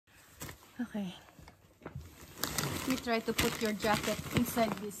Okay. You try to put your jacket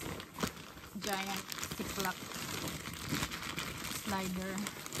inside this giant ziploc slider.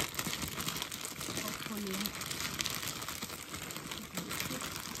 Hopefully.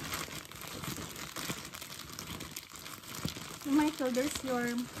 Michael, there's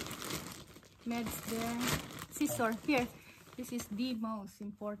your meds there. Scissor. Here. This is the most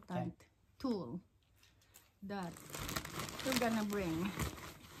important tool that you're gonna bring.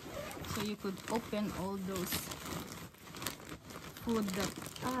 So you could open all those food that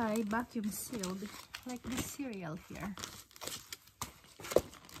I vacuum sealed, like this cereal here,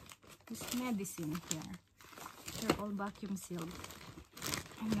 this medicine here. They're all vacuum sealed.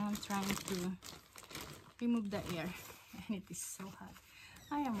 And now I'm trying to remove the air, and it is so hot.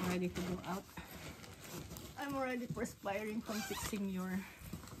 I am ready to go out. I'm already perspiring from fixing your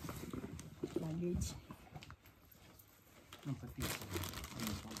luggage. I'll put these on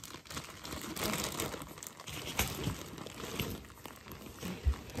this one.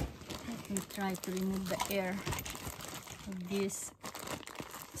 Let me try to remove the air of this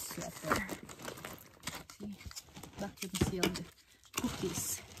sweater. See, vacuum sealed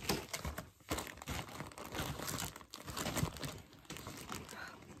cookies.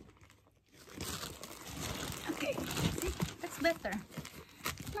 Okay, see, that's better.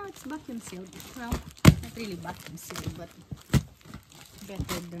 Now it's vacuum sealed. Well, not really vacuum sealed, but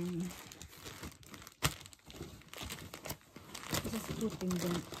better than just putting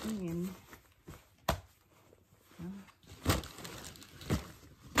them in.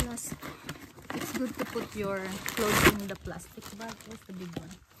 Plus, it's good to put your clothes in the plastic bag. What's the big one?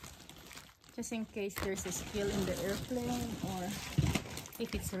 Just in case there's a spill in the airplane, or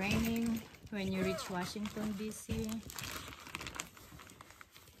if it's raining when you reach Washington, D.C.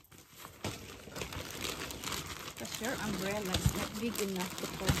 Because your umbrella is not big enough to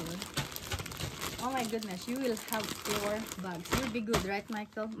cover. Oh my goodness, you will have 4 bags. You'll be good, right,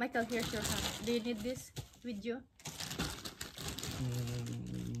 Michael? Michael, here's your hat. Do you need this with you?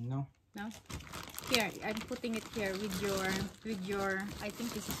 No. No? Here, I'm putting it here with your, I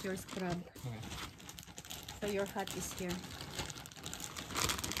think this is your scrub. Okay. So your hat is here.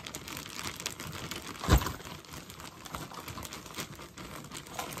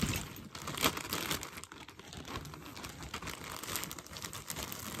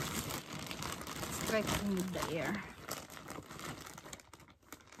 Try to remove the air.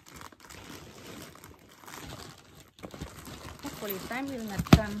 Hopefully time will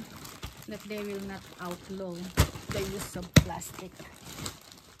not come that they will not outlaw the use of plastic.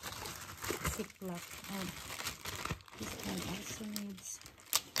 Ziploc. Oh, this one also needs.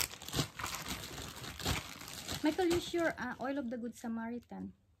 Michael, use your oil of the Good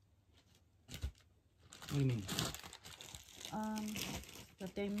Samaritan. What do you mean?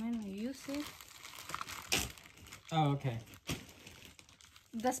 What I mean, use it. Oh, okay.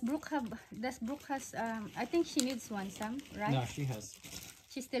 Does Brooke has I think she needs one, Sam, right? No, she has.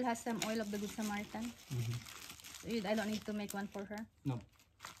 She still has some oil of the Good Samaritan. So I don't need to make one for her. No.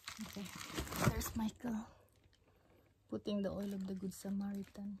 Okay. There's Michael putting the oil of the Good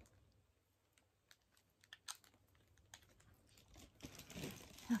Samaritan.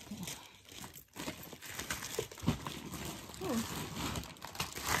 Okay. Oh.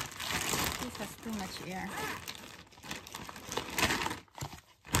 This has too much air.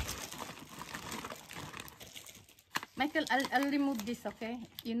 Michael, I'll remove this, okay?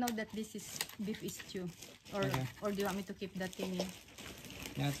 You know that this is beef stew. Or Okay. Or do you want me to keep that in here?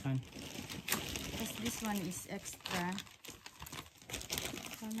 Yeah, that's fine. Because this one is extra.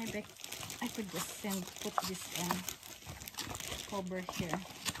 So maybe I could just put this cover here.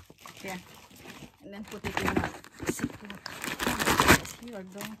 Here. And then put it in the ziploc. You are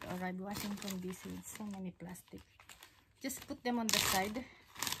going to arrive Washington, D.C. with so many plastic. Just put them on the side.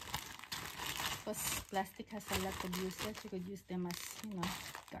 Because plastic has a lot of uses. You could use them as, you know,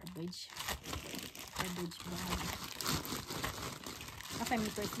 garbage bag. Okay,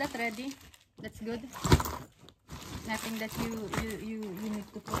 Miko, is that ready? That's good. Nothing that you need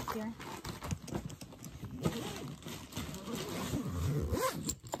to put here.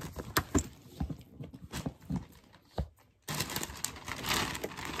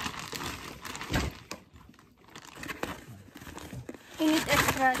 You need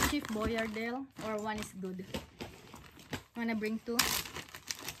extra Chief Boyardee, or one is good? Wanna bring 2? No,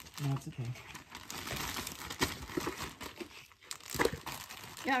 it's okay.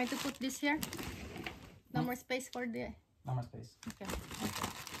 You want me to put this here? No more space for the... No more space. Okay.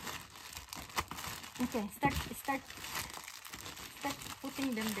 Okay, start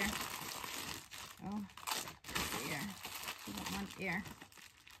putting them there. Oh, air. You don't want air.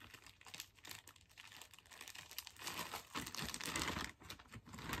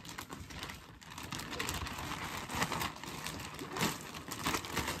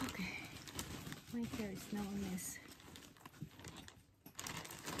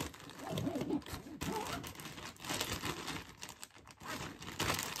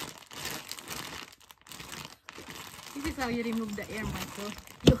 how you remove the air, Michael.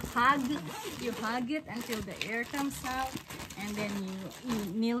 You hug it until the air comes out, and then you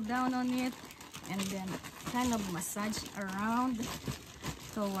kneel down on it, and then kind of massage around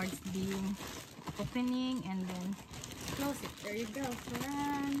towards the opening, and then close it. There you go.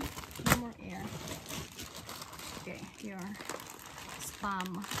 Run. No more air. Okay, your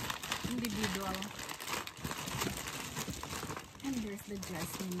spam individual. And there's the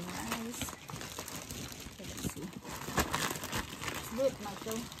jasmine rice. Okay, let's see. Let's do it,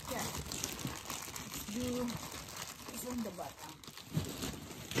 Michael. Yeah. Let's do this on the bottom.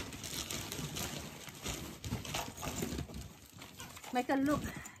 Michael, look.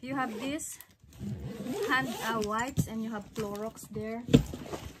 You have this hand wipes, and you have Clorox there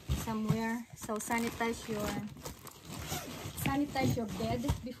somewhere. So sanitize your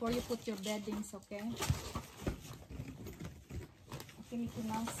bed before you put your beddings, okay? Okay, Mickey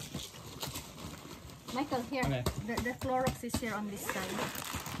Mouse. Michael, here. Okay. The Clorox is here on this side.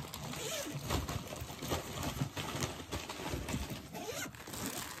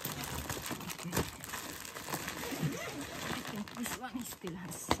 I think this one still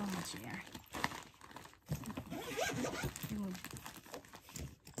has so much air. Remove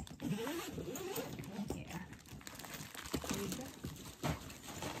air. There you go.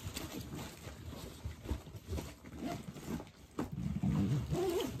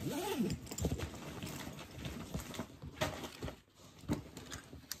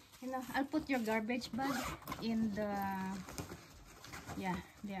 I'll put your garbage bag in the, yeah,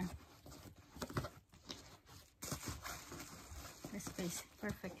 there. The space,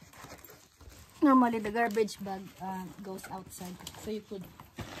 perfect. Normally the garbage bag goes outside, so you could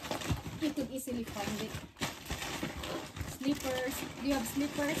easily find it. Slippers. Do you have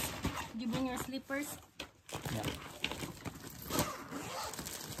slippers? Did you bring your slippers? Yeah.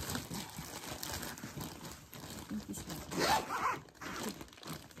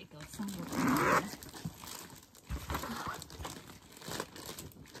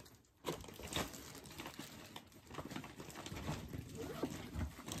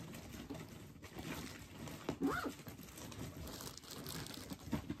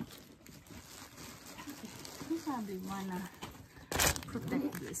 We wanna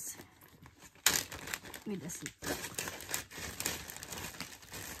protect this with a zip.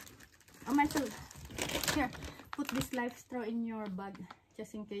 Oh, Michael, here, put this LifeStraw in your bag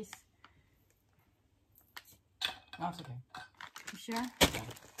just in case. No, it's okay. You sure? Yeah.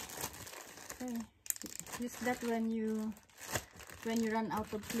 Okay. Use that when you run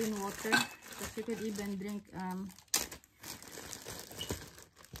out of clean water, because you could even drink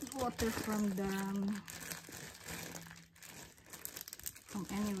water from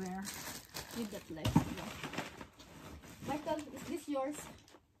anywhere with that LifeStraw. Michael, is this yours?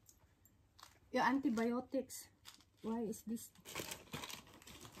 Your antibiotics. Why is this?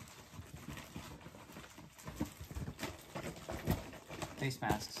 Face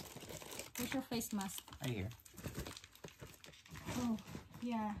masks. Where's your face mask? Right here. Oh,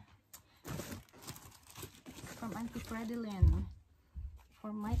 yeah. From antifredaline.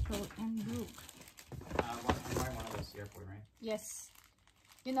 For Michael and Brooke. I'm wearing one of those airport, right? Yes.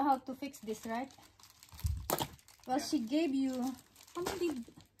 You know how to fix this, right? Well, yeah. She gave you... How many did...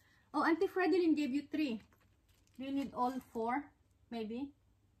 Oh, antifredaline gave you 3. Do you need all 4? Maybe?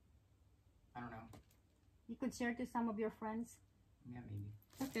 I don't know. You could share to some of your friends? Yeah, maybe.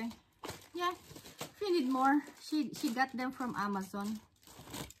 Okay. Yeah. If you need more, she got them from Amazon.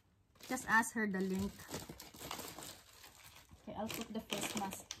 Just ask her the link. Okay, I'll put the face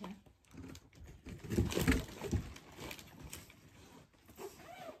mask here.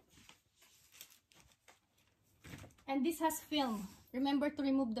 And this has film. Remember to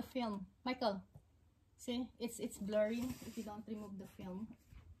remove the film. Michael, see, it's blurry if you don't remove the film.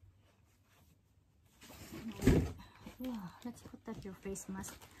 Let's put that your face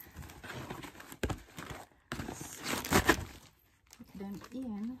mask. Let's put them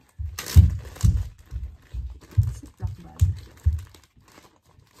in Ziploc bag.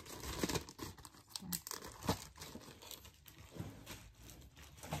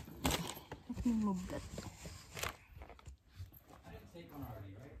 Let me move that.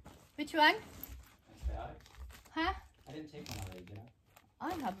 Which one? Antibiotic? Huh? I didn't take one already, did I?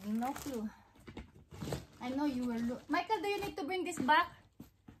 I have no clue. I know you were Michael, do you need to bring this back?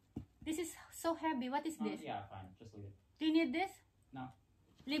 This is so heavy. What is this? Yeah, fine. Just leave it. Do you need this? No.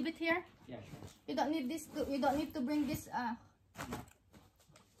 Leave it here? Yeah, sure. You don't need this you don't need to bring this No.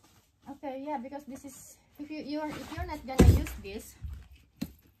 Okay, yeah, because this is if you're not gonna use this.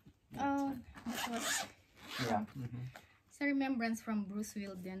 Oh, this was yeah. It's a remembrance from Bruce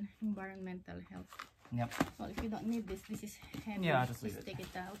Wilden, environmental health. Yep. Well, if you don't need this, this is heavy. Yeah, just leave it. Take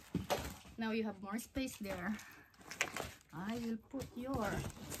it out. Now you have more space there. I will put your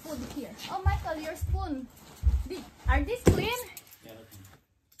food here. Oh, Michael, your spoon. Are these clean? Yeah,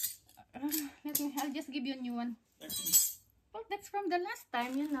 I'll just give you a new one. Well, that's from the last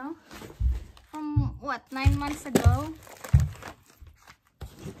time, you know. From what, 9 months ago?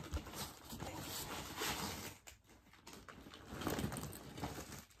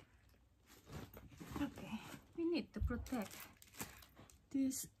 Okay, we need to protect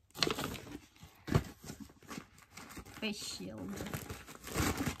this face shield.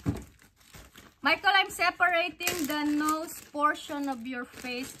 Michael, I'm separating the nose portion of your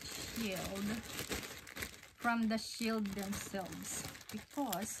face shield from the shield themselves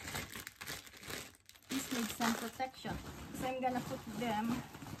because this needs some protection. So I'm gonna put them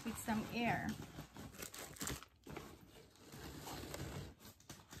with some air.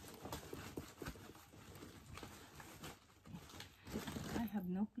 I have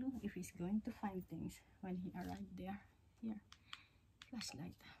no clue if he's going to find things when he arrived there. Here,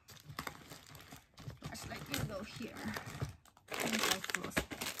 flashlight. Flashlight will go here.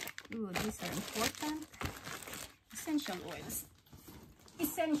 Ooh, these are important. Essential oils.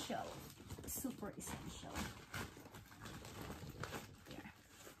 Essential. Super essential. There.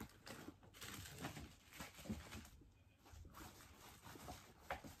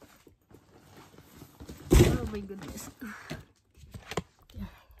 Oh my goodness. Yeah.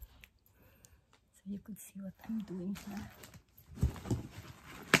 So you could see what I'm doing here.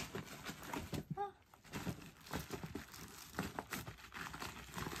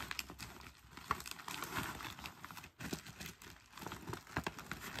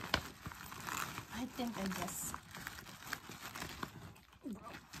 I think I just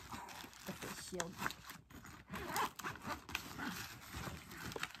broke the face shield.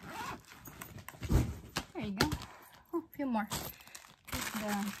 There you go. Oh, a few more. Here's the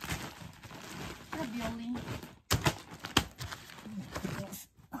ravioli. Yes.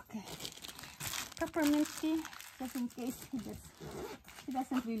 Okay. Peppermint tea, just in case he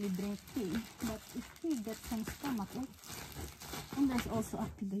doesn't really drink tea, but if he gets some stomachache. And there's also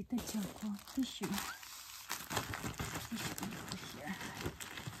activated charcoal tissue. Here.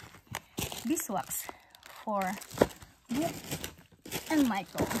 Beeswax for Book and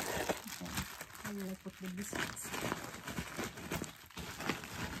Michael. Okay. I will put the beeswax.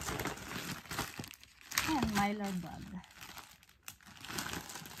 And Mylar bag.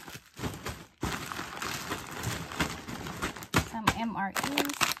 Some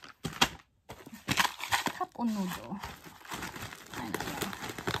MREs. Cup o noodle.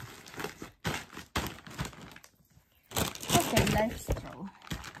 Okay, LifeStraw.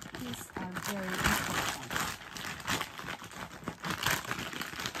 These are very important.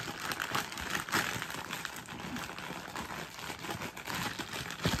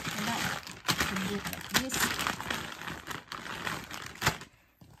 Now, to do it like this.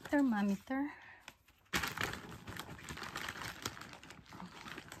 Thermometer.